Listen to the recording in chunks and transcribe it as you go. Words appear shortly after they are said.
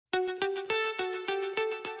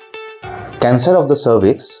Cancer of the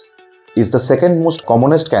cervix is the second most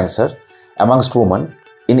commonest cancer amongst women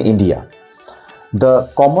in India.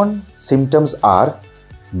 The common symptoms are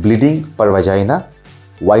bleeding per vagina,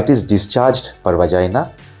 whitish discharged per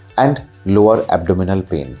vagina, and lower abdominal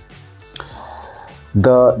pain.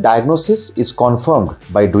 The diagnosis is confirmed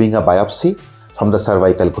by doing a biopsy from the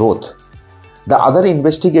cervical growth. The other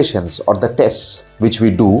investigations or the tests which we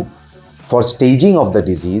do for staging of the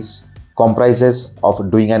disease comprises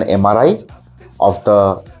of doing an MRI of the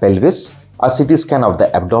pelvis, a CT scan of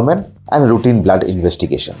the abdomen, and routine blood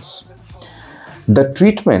investigations. The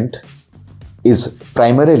treatment is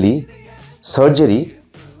primarily surgery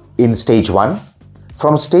in stage 1.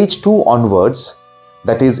 From stage 2 onwards,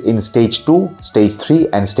 that is in stage 2, stage 3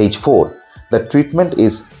 and stage 4, the treatment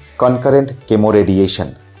is concurrent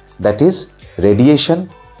chemoradiation, that is radiation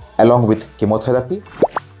along with chemotherapy